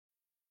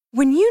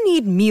When you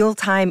need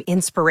mealtime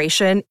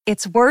inspiration,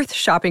 it's worth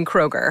shopping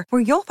Kroger,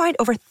 where you'll find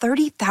over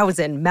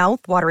 30,000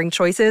 mouth-watering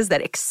choices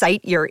that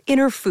excite your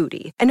inner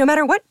foodie. And no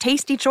matter what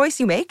tasty choice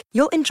you make,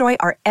 you'll enjoy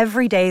our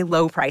everyday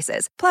low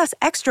prices, plus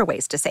extra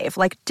ways to save,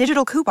 like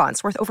digital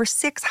coupons worth over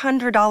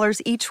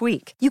 $600 each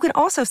week. You can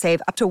also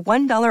save up to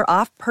 $1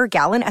 off per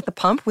gallon at the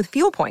pump with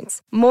fuel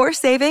points. More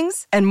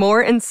savings and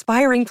more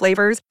inspiring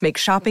flavors make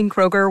shopping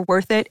Kroger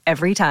worth it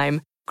every time.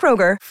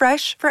 Kroger,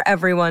 fresh for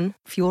everyone.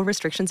 Fuel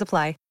restrictions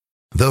apply.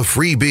 The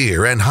Free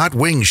Beer and Hot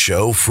Wings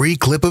Show free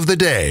clip of the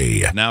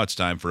day. Now it's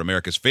time for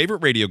America's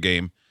favorite radio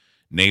game,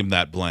 Name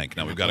That Blank.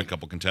 Now we've got a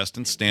couple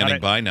contestants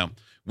standing by. Now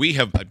we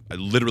have, I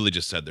literally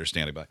just said they're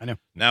standing by. I know.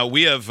 Now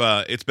we have,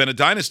 it's been a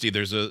dynasty.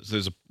 There's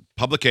a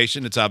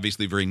publication. It's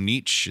obviously very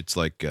niche. It's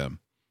like,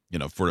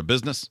 for a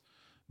business.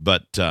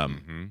 But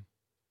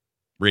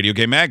Radio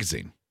Game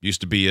Magazine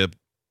used to be a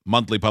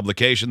monthly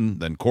publication,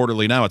 then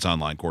quarterly. Now it's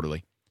online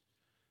quarterly.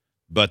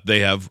 But they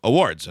have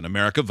awards, and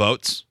America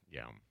votes.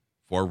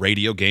 For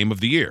Radio Game of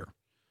the Year.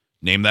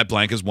 Name That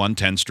Blank has won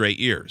 10 straight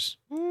years.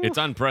 It's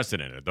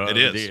unprecedented. It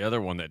is. The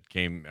other one that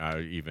came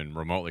even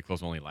remotely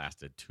close only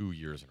lasted 2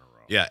 years in a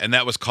row. Yeah, and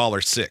that was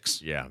Caller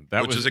 6. Yeah.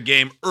 Which was a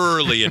game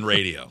early in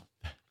radio.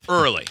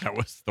 Early. That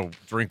was the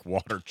Drink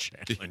Water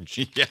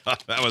Challenge. Yeah,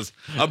 that was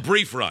a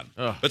brief run.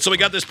 But so we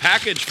got this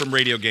package from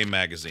Radio Game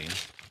Magazine,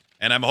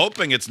 and I'm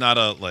hoping it's not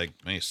a,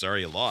 hey,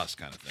 sorry you lost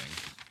kind of thing.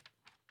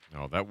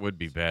 No, that would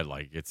be bad.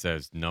 Like, it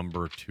says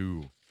number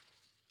 2.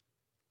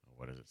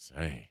 What does it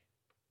say?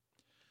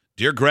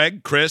 Dear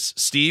Greg, Chris,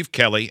 Steve,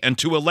 Kelly, and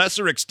to a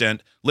lesser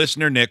extent,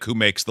 listener Nick, who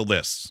makes the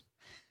lists.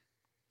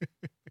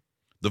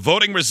 The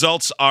voting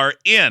results are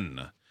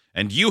in,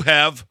 and you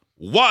have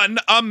won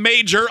a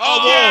major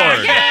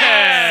award.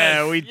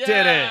 Yeah, we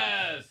did it.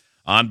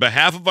 On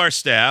behalf of our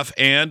staff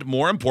and,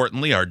 more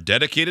importantly, our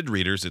dedicated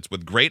readers, it's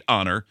with great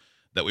honor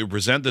that we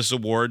present this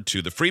award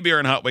to the Free Beer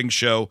and Hot Wings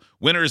Show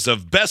winners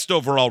of Best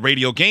Overall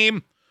Radio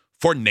Game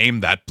for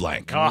Name That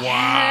Blank. Wow.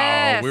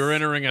 Yes. We're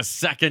entering a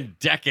second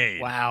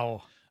decade.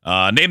 Wow.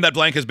 Name That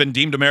Blank has been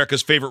deemed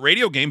America's favorite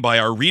radio game by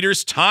our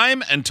readers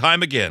time and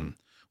time again.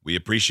 We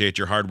appreciate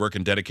your hard work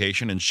and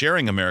dedication in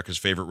sharing America's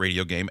favorite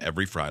radio game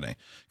every Friday.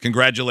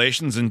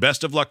 Congratulations and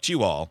best of luck to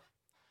you all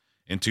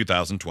in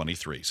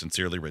 2023.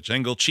 Sincerely, Rich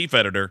Engel, Chief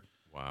Editor,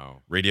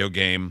 Radio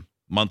Game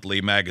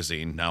Monthly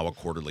Magazine, now a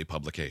quarterly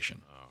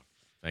publication.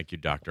 Thank you,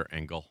 Dr.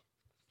 Engel.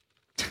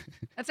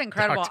 That's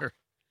incredible. Doctor.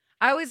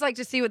 I always like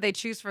to see what they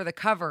choose for the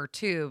cover,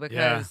 too,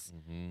 because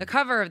the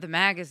cover of the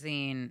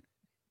magazine,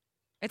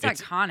 it's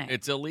iconic.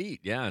 It's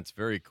elite. Yeah, it's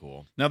very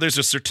cool. Now, there's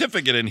a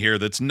certificate in here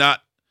that's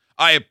not...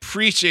 I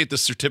appreciate the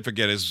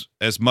certificate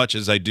as much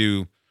as I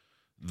do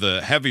the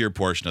heavier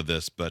portion of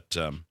this, but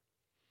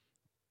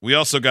we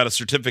also got a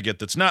certificate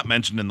that's not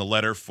mentioned in the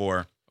letter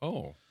for...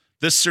 Oh.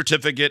 This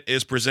certificate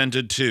is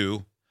presented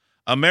to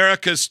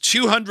America's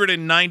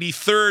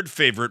 293rd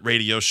favorite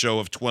radio show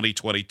of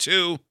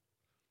 2022.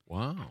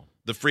 Wow.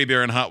 The Free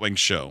Beer and Hot Wings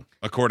Show,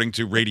 according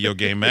to Radio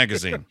Game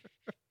Magazine.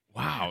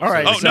 Wow. All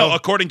right. No,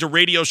 according to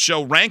Radio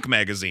Show Rank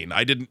Magazine.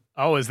 I didn't...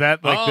 Oh, is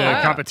that the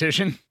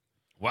competition?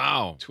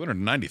 Wow.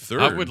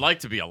 293rd. I would like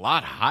to be a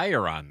lot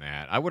higher on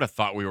that. I would have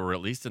thought we were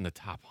at least in the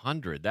top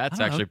 100.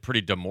 That's actually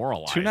pretty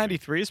demoralizing.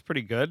 293 is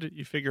pretty good.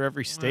 You figure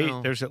every state,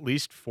 there's at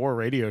least 4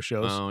 radio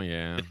shows. Oh,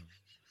 yeah.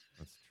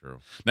 That's true.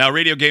 Now,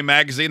 Radio Game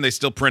Magazine, they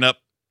still print up,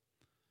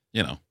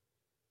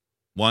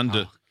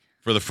 one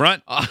for the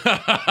front.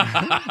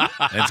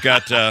 It's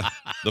got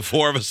the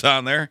 4 of us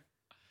on there.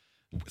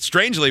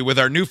 Strangely, with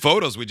our new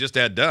photos we just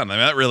had done, I mean,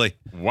 that really,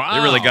 they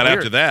really got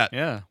after that.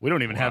 Yeah, we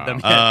don't even have them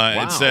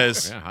yet. It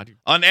says,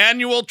 an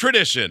annual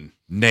tradition,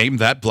 Name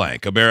That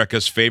Blank,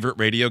 America's favorite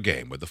radio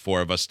game, with the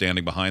 4 of us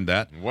standing behind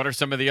that. What are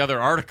some of the other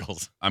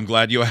articles? I'm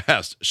glad you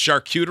asked.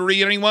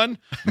 Charcuterie, anyone?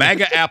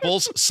 MAGA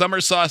apples,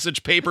 summer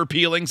sausage, paper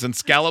peelings, and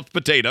scalloped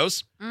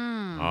potatoes. Oh,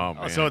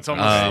 man. So it's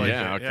almost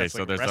okay,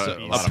 so there's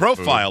a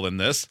profile in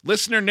this.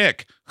 Listener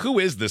Nick, who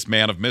is this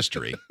man of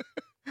mystery?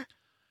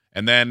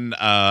 And then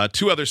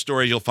 2 other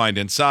stories you'll find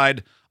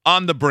inside.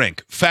 On the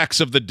Brink, Facts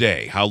of the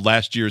Day, how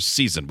last year's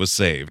season was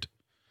saved.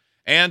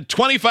 And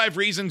 25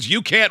 Reasons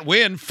You Can't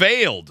Win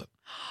failed.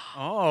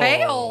 Oh.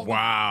 Failed?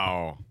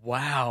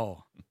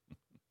 Wow.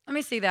 Let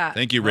me see that.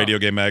 Thank you, Radio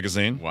Game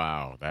Magazine.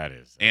 Wow, that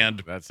is.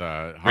 And that's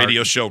a hard,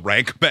 Radio Show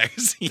Rank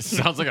Magazine. It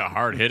sounds like a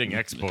hard-hitting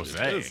expose.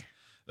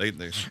 They're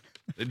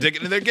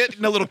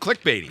getting a little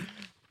clickbaity.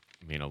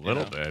 I mean, a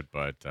little bit,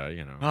 but,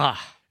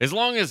 as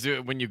long as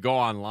when you go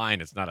online,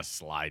 it's not a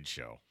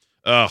slideshow.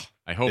 Oh,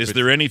 I hope. Is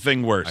there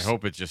anything worse? I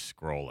hope it's just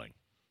scrolling.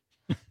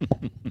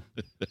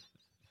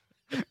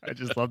 I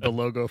just love the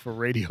logo for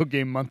Radio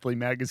Game Monthly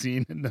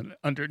Magazine, and then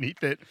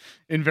underneath it,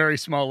 in very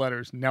small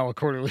letters, now a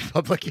quarterly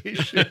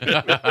publication.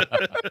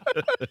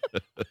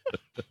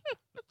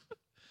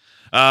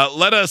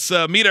 Let us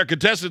meet our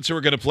contestants who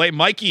are going to play.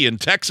 Mikey in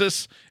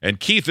Texas and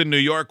Keith in New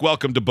York.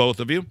 Welcome to both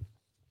of you.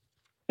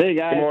 Hey,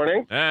 guys. Good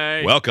morning.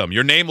 Hey. Welcome.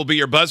 Your name will be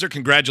your buzzer.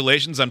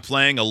 Congratulations on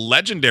playing a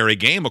legendary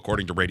game,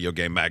 according to Radio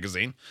Game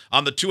Magazine,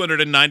 on the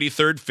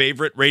 293rd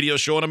favorite radio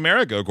show in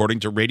America, according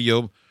to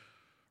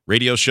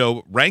radio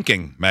show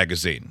ranking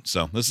magazine.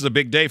 So this is a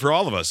big day for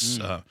all of us.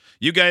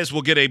 You guys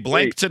will get a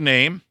blank to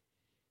name,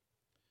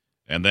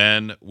 and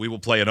then we will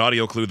play an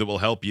audio clue that will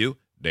help you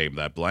name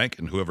that blank,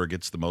 and whoever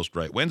gets the most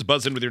right wins.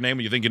 Buzz in with your name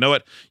when you think you know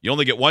it. You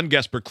only get one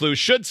guess per clue.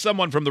 Should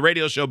someone from the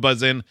radio show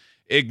buzz in,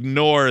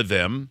 ignore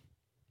them,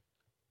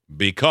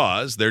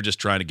 because they're just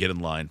trying to get in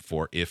line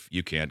for if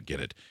you can't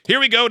get it. Here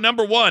we go.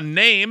 Number 1,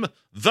 name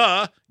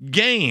the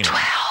game. 12.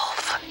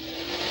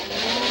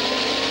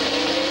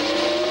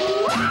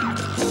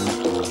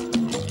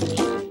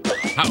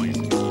 How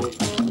easy? 1,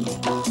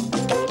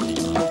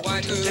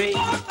 2, 3,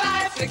 4,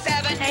 5, 6,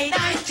 7, 8,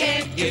 9,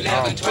 10,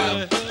 11,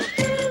 12.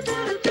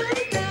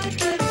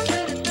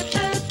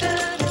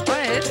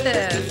 What is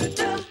this?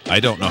 I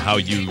don't know how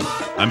you...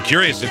 I'm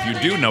curious if you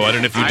do know it,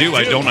 and if you do,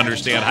 I don't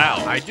understand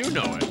how. I do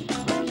know it.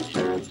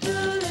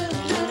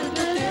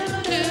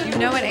 You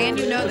know it, and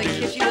you know the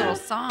kitschy little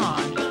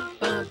song.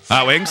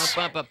 Hot Wings?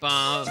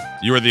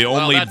 You were the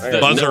only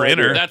buzzer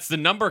inner. That's the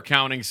number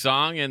counting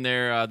song, and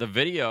the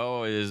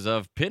video is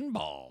of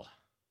pinball.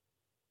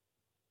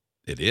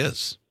 It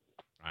is.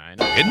 I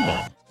know.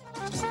 Pinball.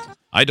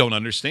 I don't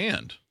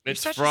understand.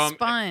 It's such a from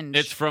sponge.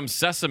 It's from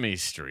Sesame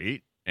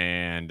Street,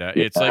 and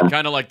it's like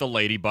kind of like the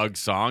Ladybug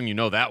song. You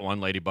know that one,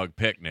 Ladybug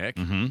Picnic.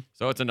 Mm-hmm.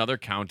 So it's another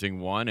counting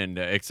one, and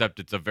except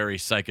it's a very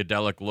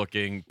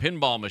psychedelic-looking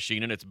pinball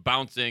machine, and it's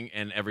bouncing,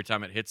 and every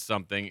time it hits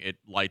something, it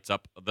lights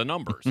up the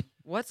numbers.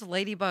 What's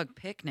Ladybug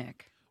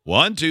Picnic?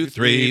 1, 2,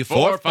 3,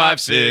 4, 5,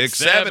 6,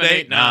 7,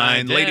 8,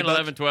 9. 10, Ladybug.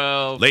 11,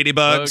 12.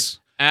 Ladybugs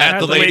at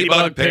the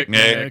Ladybug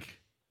Picnic.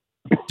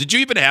 Did you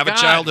even have a God,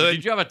 childhood?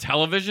 Did you have a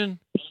television?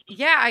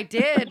 Yeah, I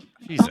did.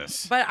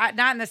 Jesus. But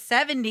not in the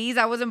 70s.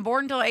 I wasn't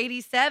born until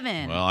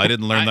 87. Well, I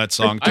didn't learn that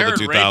song I till heard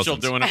the 2000s. Rachel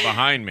doing it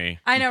behind me.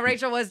 I know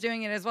Rachel was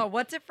doing it as well.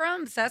 What's it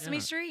from? Sesame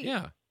Street?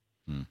 Yeah.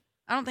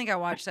 I don't think I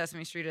watched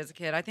Sesame Street as a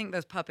kid. I think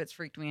those puppets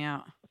freaked me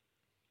out.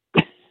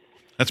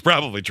 That's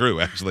probably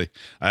true, actually.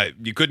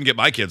 You couldn't get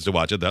my kids to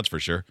watch it, that's for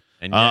sure.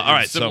 And all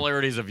right,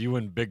 similarities of you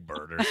and Big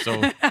Bird are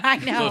so, I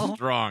know. so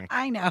strong.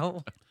 I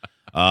know.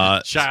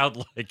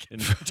 Childlike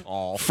and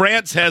tall.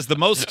 France has the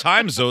most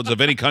time zones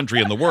of any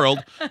country in the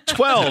world.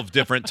 12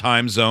 different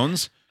time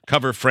zones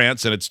cover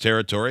France and its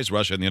territories.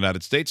 Russia and the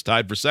United States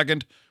tied for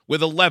second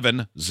with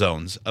 11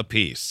 zones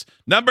apiece.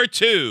 Number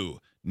 2,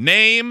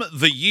 name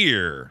the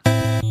year.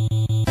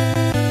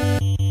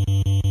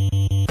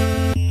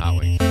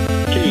 Howie.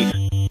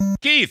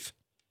 Keith.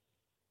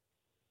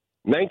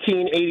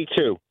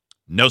 1982.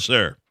 No,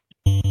 sir.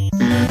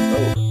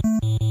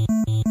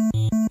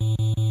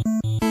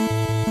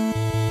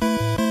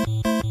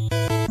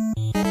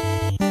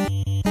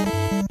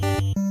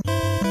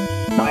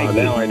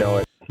 Now I know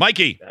it.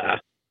 Mikey.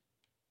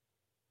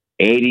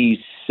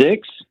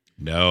 86.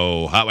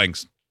 No. Hot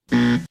Wings.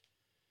 Yeah,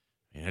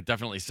 it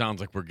definitely sounds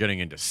like we're getting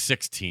into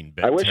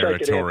 16-bit I wish I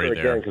could territory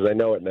answer there. again because I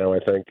know it now, I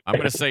think. I'm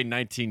going to say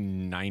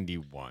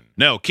 1991.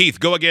 No. Keith,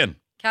 go again.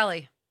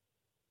 Kelly.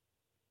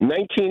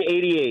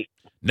 1988.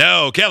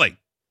 No. Kelly.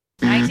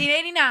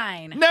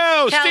 1989.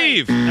 No. Kelly.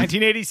 Steve.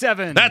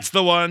 1987. That's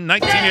the one.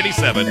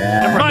 1987.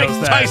 Everyone Mike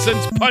knows that.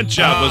 Tyson's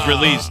Punch-Out was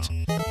released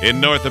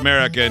in North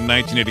America in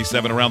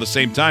 1987. Around the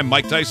same time,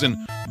 Mike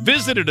Tyson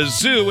visited a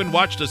zoo and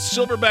watched a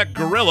silverback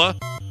gorilla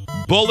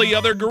bully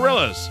other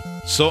gorillas.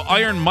 So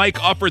Iron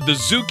Mike offered the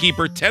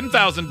zookeeper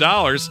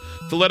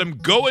 $10,000 to let him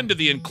go into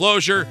the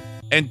enclosure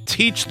and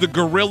teach the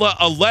gorilla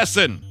a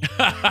lesson.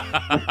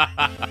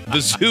 The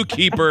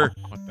zookeeper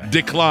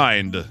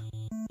declined.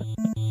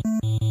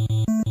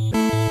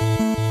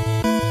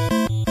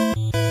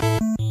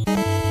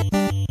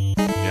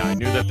 Yeah, I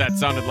knew that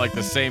sounded like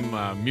the same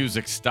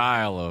music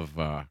style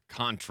of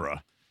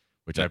Contra,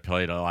 which I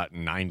played a lot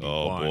in 91.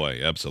 Oh,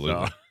 boy,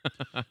 absolutely.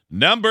 So.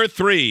 Number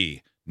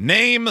 3,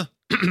 name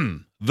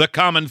the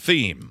common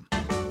theme.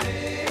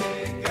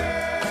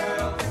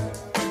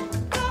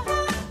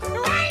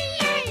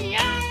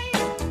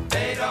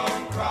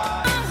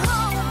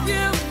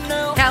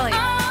 Kelly.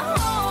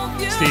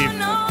 Steve.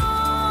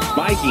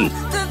 Mikey.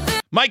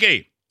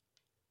 Mikey.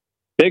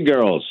 Big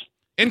Girls.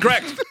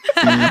 Incorrect.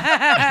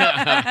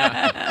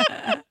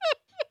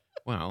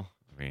 Well,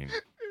 I mean,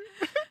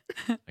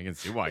 I can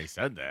see why he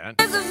said that.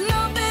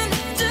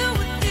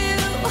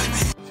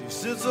 She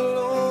sits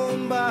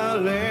alone by a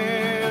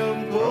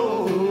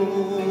lamppost,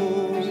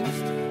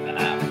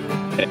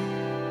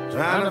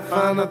 trying to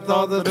find a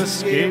thought that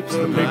escapes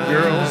the big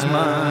girl's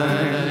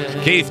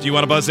mind. Keith, do you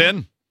want to buzz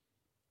in?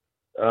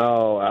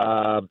 Oh,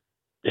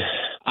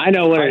 I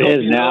know what it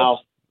is now.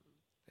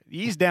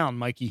 Ease down,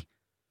 Mikey.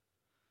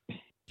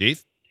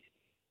 Keith?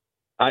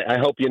 I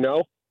hope you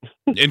know.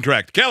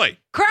 Incorrect. Kelly?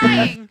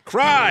 Crying.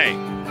 Cry.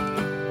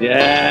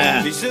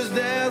 Yeah. She says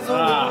there's a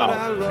woman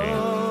I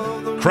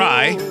love the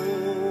Cry.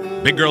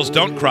 most, Big Girls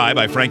Don't Cry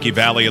by Frankie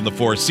Valli and the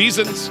Four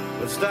Seasons.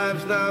 but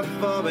time's not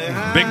far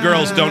behind. Big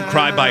Girls Don't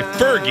Cry by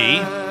Fergie.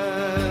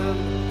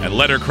 And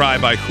Let Her Cry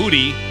by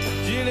Hootie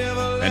She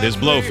never and his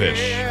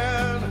Blowfish.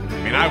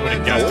 I mean, I would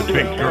have guessed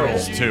Big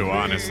Girls, too,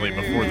 honestly,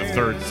 before the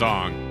third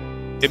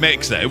song. It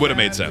makes sense. It would have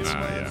made sense.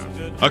 Yeah.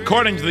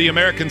 According to the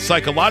American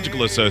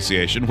Psychological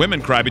Association,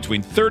 women cry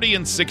between 30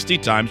 and 60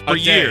 times per A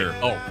day. year.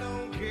 Oh,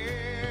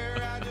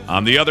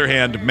 On the other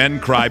hand, men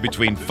cry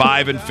between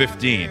 5 and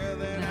 15.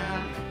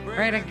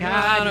 Pray to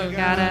God, you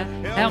gotta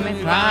help me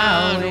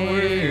fly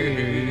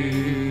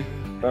away.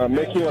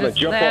 Make you want to Just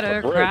jump let off her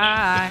a bridge.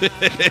 cry.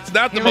 It's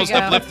not the Here we most go.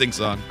 uplifting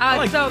song.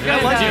 Oh, it's so good.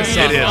 I like though. this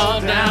It is. fall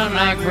down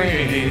like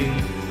rain.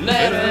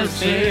 Let her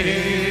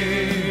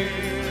sing.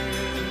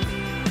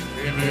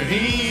 If it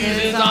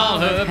eases all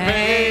her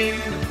pain,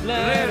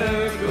 let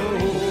her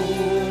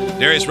go.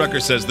 Darius Rucker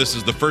says this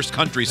is the first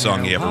country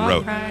song he ever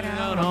wrote. Right out.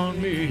 Out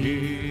on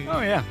me.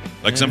 Oh, yeah.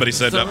 Like somebody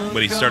said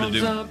when he started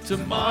Comes to. up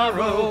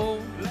tomorrow,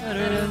 let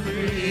her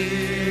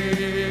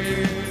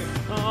be.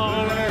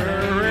 Oh, let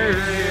her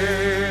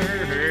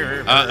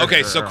be.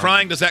 Okay, so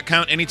crying, does that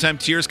count anytime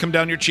tears come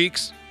down your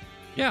cheeks?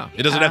 Yeah.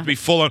 It doesn't have to be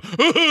full on.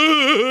 Well,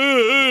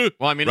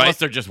 I mean, Right? unless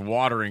they're just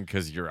watering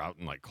because you're out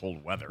in like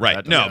cold weather. Right.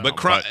 That No, doesn't but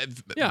count, cry.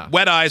 yeah.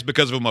 Wet eyes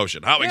because of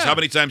emotion. How Yeah.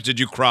 many times did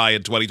you cry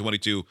in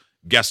 2022?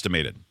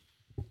 Guesstimated.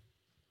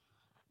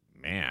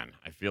 Man,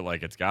 I feel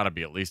like it's got to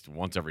be at least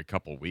once every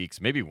couple weeks,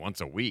 maybe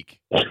once a week.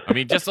 I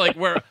mean, just like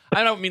where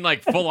I don't mean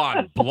like full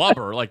on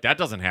blubber, like that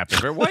doesn't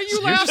happen. Why are you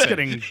You're just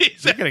laughing?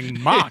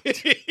 getting mocked.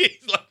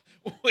 He's like,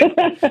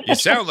 you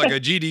sound like a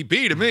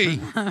GDP to me.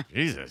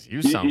 Jesus, you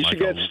You sound should like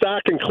get a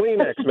stock in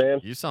Kleenex, man.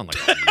 you sound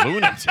like a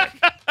lunatic.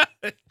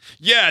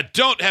 Yeah,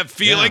 don't have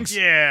feelings.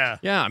 Yeah.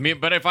 Yeah, I mean,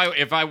 but if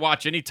I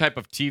watch any type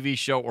of TV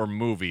show or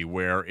movie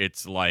where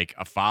it's like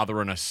a father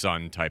and a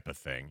son type of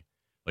thing,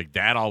 like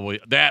that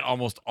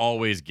almost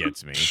always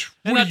gets me.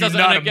 And What, that you doesn't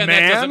not a and again that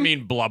doesn't man?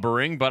 mean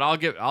blubbering, but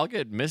I'll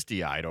get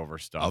misty eyed over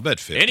stuff. I'll bet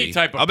 50. Any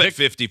type of I'll bet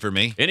 50 for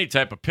me. any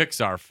type of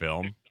Pixar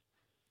film.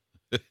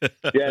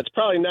 Yeah, it's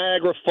probably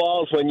Niagara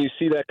Falls when you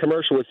see that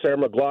commercial with Sarah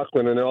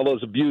McLachlan and all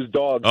those abused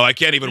dogs. Oh, I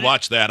can't even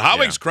watch that.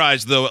 Howings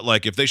cries though.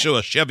 Like if they show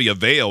a Chevy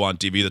Aveo on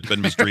TV that's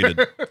been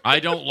mistreated. I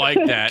don't like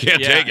that.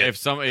 Can't take it.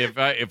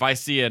 If I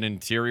see an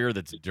interior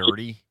that's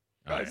dirty.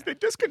 Guys, they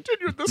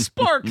discontinued the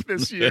Spark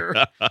this year.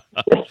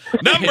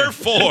 Number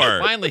 4.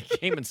 It finally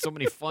came in so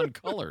many fun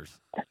colors.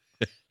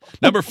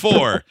 Number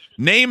 4.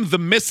 Name the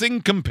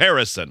missing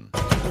comparison.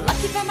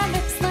 Lucky for my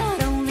lips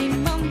that only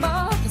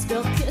mumble. This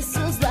girl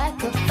kisses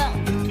like a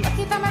fountain.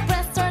 Lucky for my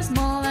breath are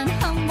small and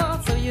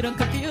humble, so you don't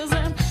confuse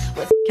them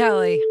with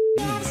Kelly.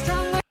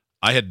 strong.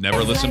 I had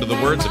never listened to the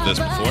words of this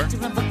before. To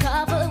run for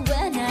cover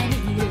when I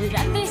need it.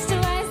 And these two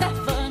eyes that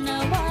for no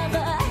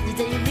other.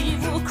 They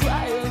leave will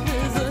cry a river.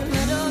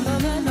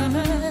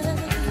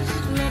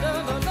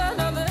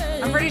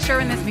 I'm pretty sure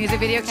when this music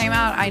video came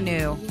out, I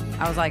knew.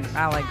 I was like,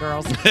 I like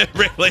girls.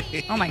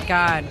 Really? Oh my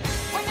God.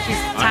 She's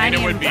I tiny.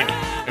 mean,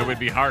 and- it would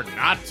be hard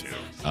not to.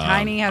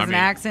 Tiny, has I an mean-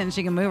 accent, and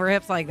she can move her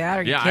hips like that.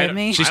 Are you Yeah, I kidding don't-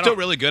 me? She's I still don't-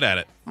 really good at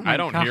it. Oh my I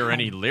don't hear God.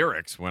 any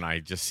lyrics when I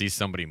just see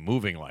somebody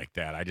moving like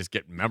that. I just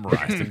get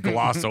memorized and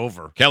gloss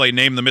over. Kelly,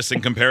 name the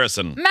missing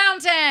comparison.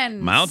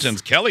 Mountains.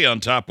 Mountains. Kelly on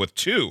top with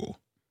 2.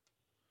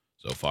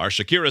 So far,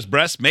 Shakira's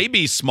breasts may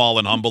be small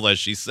and humble, as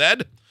she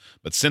said,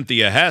 but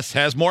Cynthia Hess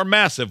has more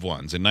massive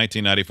ones. In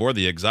 1994,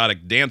 the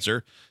exotic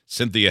dancer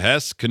Cynthia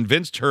Hess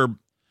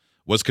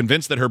was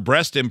convinced that her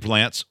breast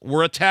implants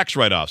were a tax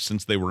write-off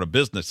since they were a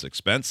business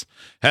expense.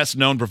 Hess,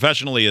 known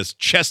professionally as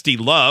Chesty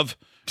Love,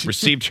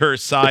 received her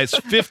size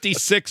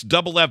 56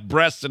 double F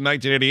breasts in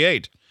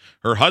 1988.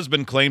 Her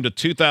husband claimed a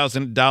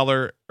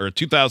 $2,000 or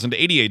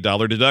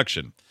 $2,088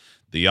 deduction.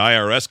 The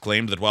IRS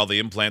claimed that while the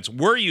implants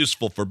were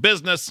useful for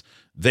business,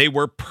 they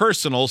were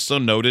personal, so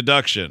no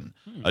deduction.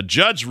 A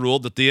judge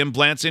ruled that the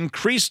implants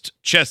increased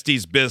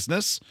Chesty's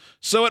business,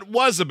 so it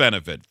was a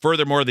benefit.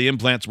 Furthermore, the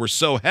implants were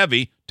so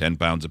heavy, 10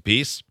 pounds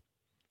apiece,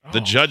 the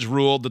judge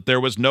ruled that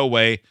there was no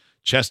way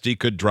Chesty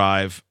could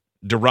derive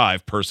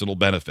personal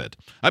benefit.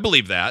 I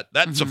believe that.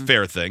 That's a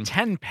fair thing.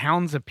 10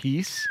 pounds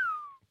apiece?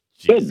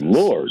 Good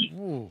Lord.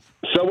 Ooh.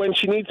 So when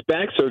she needs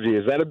back surgery,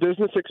 is that a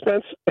business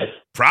expense?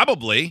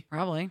 Probably.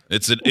 Probably.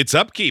 It's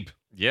upkeep.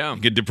 Yeah.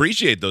 You can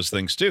depreciate those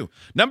things too.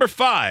 Number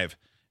 5.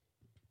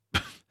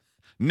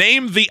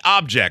 Name the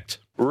object.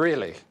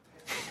 Really?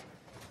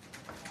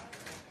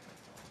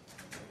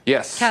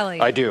 Yes.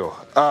 Kelly. I do.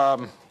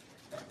 I'm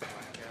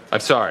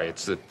sorry.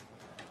 It's the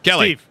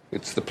Kelly.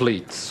 It's the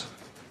pleats.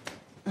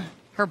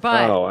 Her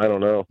butt. Oh, I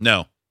don't know.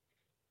 No.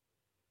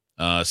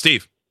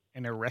 Steve.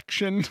 An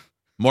erection?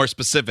 More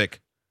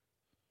specific.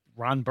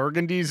 Ron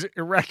Burgundy's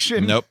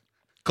erection? Nope.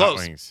 Close.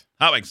 Hot wings.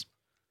 Hot wings.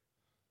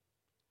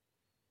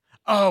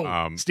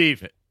 Oh,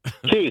 Steve.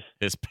 Keith.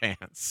 His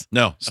pants.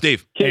 No,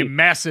 Steve. A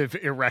massive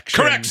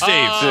erection. Correct, Steve.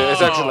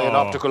 It's actually an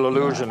optical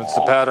illusion. It's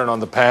the pattern on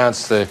the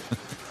pants.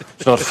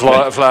 It's not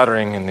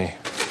flattering in the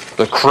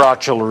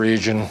crotchal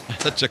region.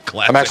 Such a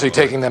classic. I'm actually word.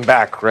 taking them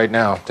back right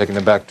now. Taking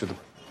them back to the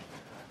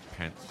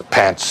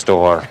pants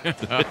store.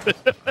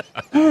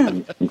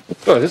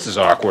 Oh, this is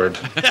awkward.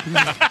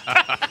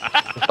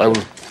 I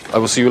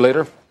will see you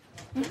later.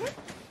 Mm-hmm.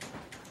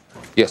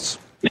 Yes.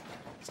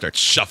 Start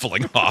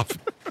shuffling off.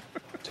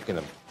 Taking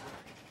them.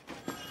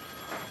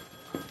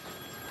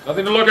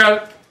 Nothing to look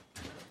at.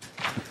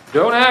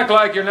 Don't act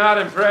like you're not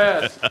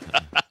impressed.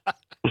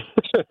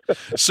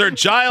 Sir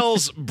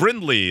Giles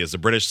Brindley is a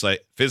British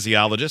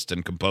physiologist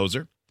and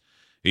composer.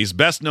 He's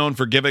best known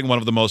for giving one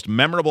of the most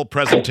memorable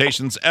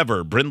presentations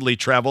ever. Brindley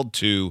traveled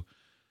in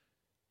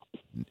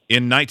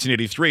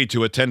 1983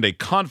 to attend a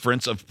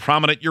conference of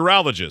prominent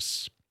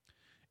urologists.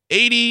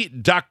 80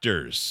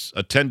 doctors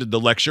attended the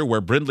lecture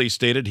where Brindley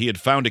stated he had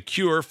found a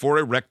cure for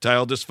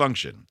erectile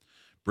dysfunction.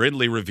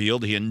 Brindley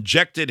revealed he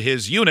injected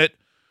his unit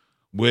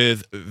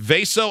with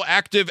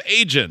vasoactive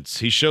agents.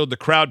 He showed the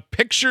crowd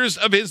pictures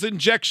of his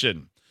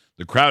injection.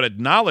 The crowd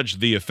acknowledged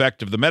the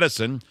effect of the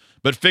medicine,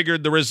 but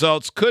figured the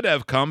results could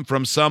have come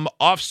from some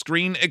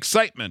off-screen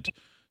excitement.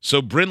 So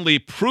Brindley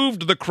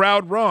proved the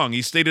crowd wrong.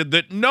 He stated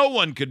that no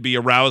one could be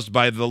aroused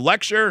by the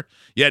lecture,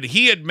 yet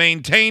he had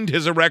maintained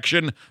his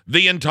erection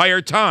the entire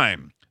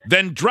time,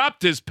 then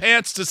dropped his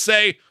pants to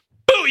say,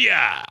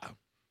 "Booyah!"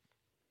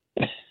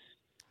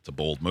 It's a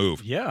bold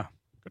move. Yeah,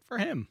 good for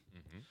him.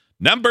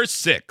 Number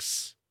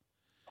 6.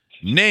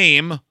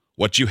 Name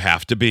what you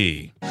have to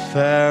be.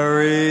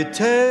 Fairy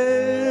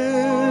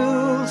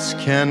tales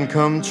can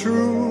come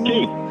true.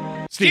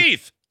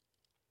 Keith.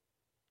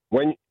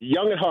 When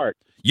young at heart.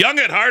 Young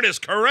at heart is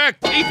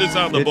correct. Keith is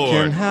on the board.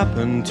 It can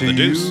happen to The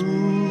deuce. you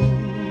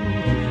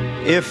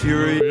if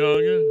you're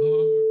young at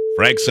heart.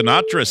 Frank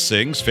Sinatra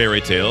sings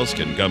fairy tales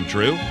can come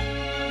true.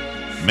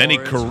 Many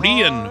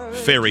Korean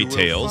fairy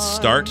tales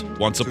start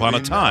once upon a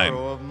time,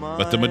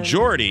 but the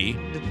majority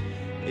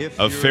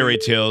of fairy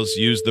tales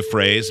use the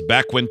phrase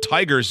 "back when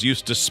tigers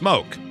used to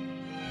smoke"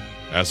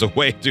 as a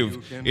way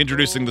to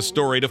introducing the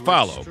story to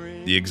follow.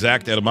 The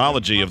exact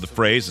etymology of the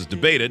phrase is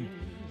debated,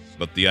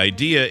 but the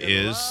idea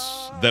is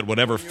that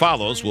whatever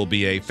follows will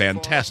be a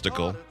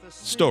fantastical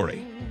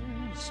story.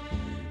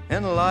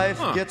 And life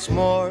gets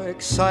more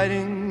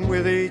exciting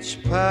with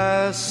each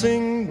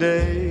passing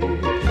day.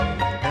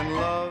 And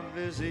love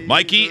is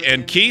Mikey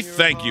and Keith,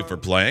 thank you for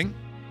playing.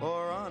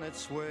 or on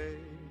its way.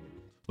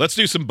 Let's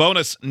do some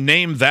bonus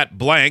Name That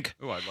Blank.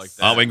 Ooh, I'd like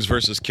that. Owings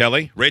versus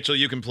Kelly. Rachel,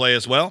 you can play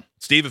as well.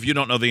 Steve, if you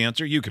don't know the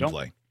answer, you can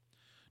play.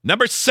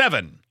 Number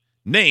 7.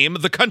 Name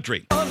the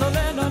country.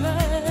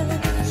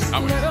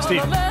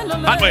 Steve.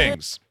 Hot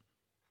Wings.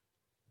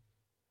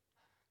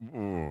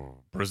 Ooh,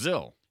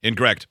 Brazil.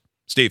 Incorrect.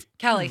 Steve.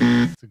 Kelly.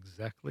 That's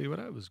exactly what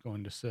I was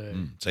going to say.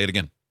 Say it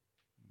again.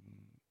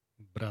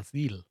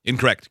 Brazil.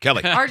 Incorrect.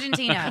 Kelly.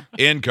 Argentina.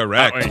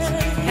 Incorrect.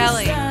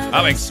 Kelly.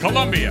 Owings.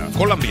 Colombia.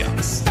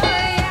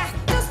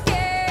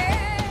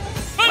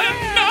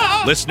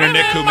 Listener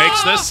Nick, who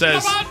makes this,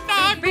 says,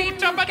 I'll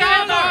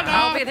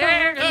be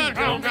there.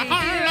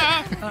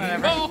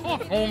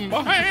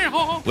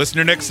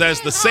 Listener Nick says,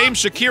 the same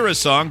Shakira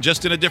song,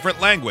 just in a different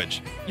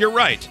language. You're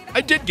right.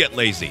 I did get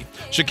lazy.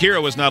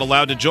 Shakira was not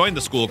allowed to join the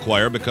school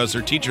choir because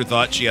her teacher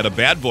thought she had a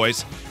bad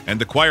voice, and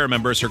the choir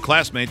members, her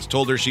classmates,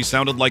 told her she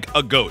sounded like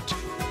a goat.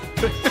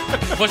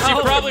 Well,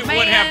 she probably would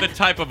man. have the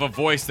type of a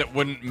voice that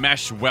wouldn't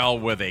mesh well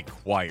with a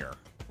choir.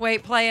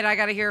 Wait, play it. I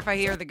got to hear if I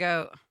hear the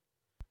goat.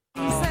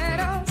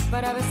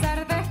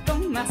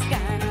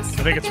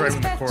 I think it's right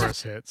when the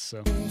chorus hits.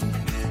 So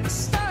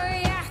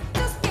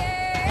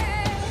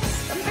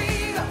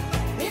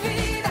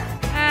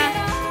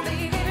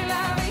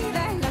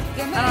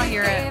I don't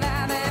hear it.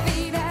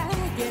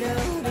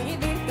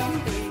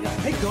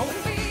 hey, go.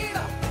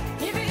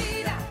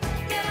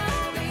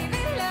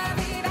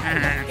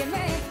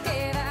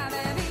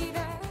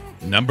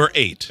 Number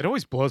 8. It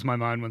always blows my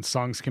mind when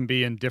songs can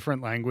be in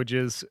different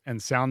languages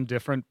and sound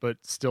different, but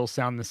still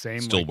sound the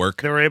same. Still Like,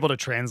 work. They were able to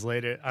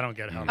translate it. I don't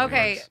get how. that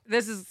Okay, works.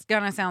 this is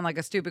going to sound like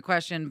a stupid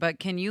question, but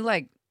can you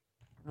like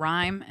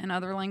rhyme in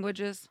other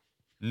languages?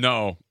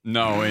 No. In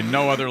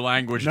no other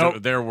language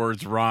Nope. their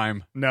words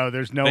rhyme. No,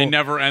 there's no. They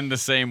never end the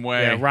same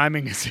way. Yeah,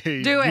 rhyming is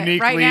a Do it uniquely,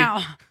 right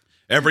now.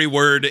 Every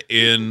word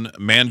in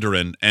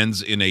Mandarin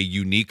ends in a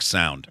unique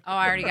sound. Oh,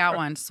 I already got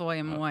one. Soy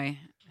and moi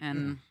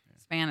and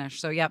Spanish.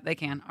 So, yep, they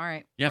can. All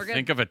right. Yeah, we're good.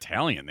 think of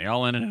Italian. They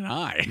all end in an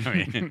I. I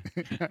mean,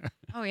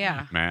 Oh,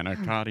 yeah.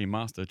 manicotti,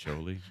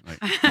 mastacholi. Like,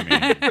 I mean,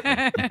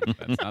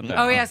 that's not that Oh,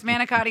 hard. yes,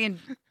 manicotti and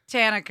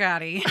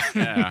tanicotti.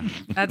 Yeah.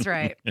 That's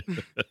right.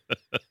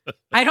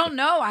 I don't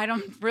know. I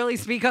don't really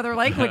speak other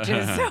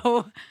languages,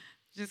 so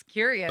just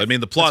curious. I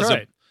mean, That's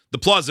right. the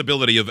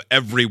plausibility of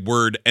every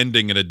word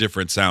ending in a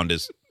different sound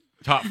is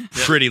Tough.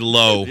 pretty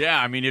low.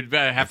 Yeah, I mean, it'd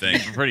have to be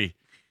think. pretty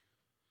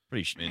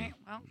Okay,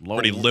 well, low,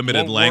 Pretty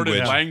limited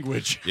low-worded language.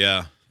 language.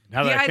 Yeah.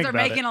 Now you that I guys think are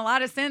about making a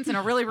lot of sense in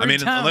a really rude I mean,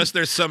 tone. unless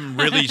there's some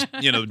really,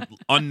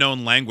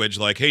 unknown language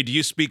like, hey, do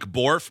you speak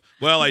Borf?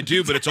 Well, I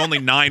do, but it's only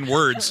 9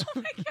 words.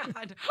 Oh, my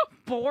God.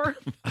 Borf.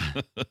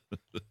 I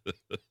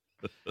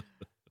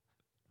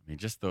mean,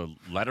 just the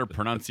letter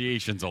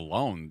pronunciations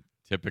alone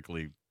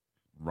typically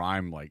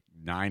rhyme like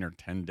 9 or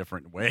 10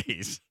 different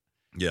ways.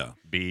 Yeah.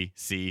 B,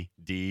 C,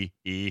 D,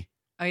 E.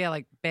 Oh, yeah,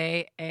 like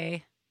Bay,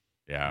 A.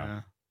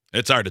 Yeah.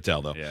 It's hard to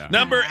tell, though. Yeah.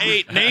 Number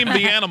 8, name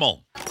the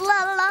animal.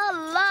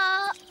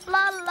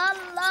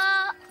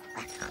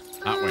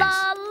 Hot wings.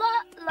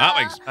 Hot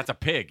Wings. That's a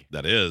pig.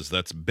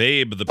 That's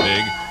Babe the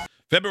pig.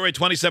 February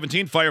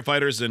 2017,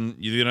 firefighters in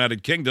the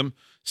United Kingdom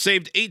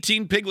saved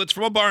 18 piglets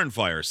from a barn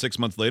fire. 6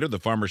 months later, the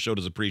farmer showed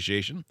his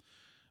appreciation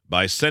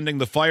by sending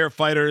the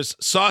firefighters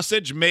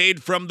sausage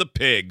made from the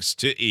pigs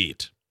to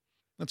eat.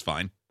 That's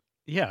fine.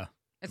 Yeah.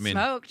 It's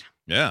smoked.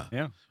 Yeah.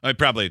 Yeah. They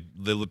probably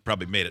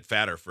made it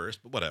fatter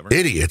first, but whatever.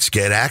 Idiots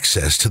get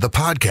access to the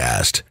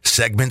podcast,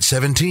 segment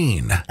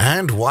 17,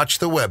 and watch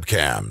the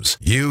webcams.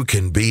 You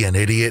can be an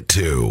idiot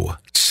too.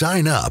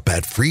 Sign up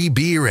at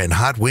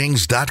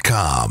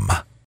freebeerandhotwings.com.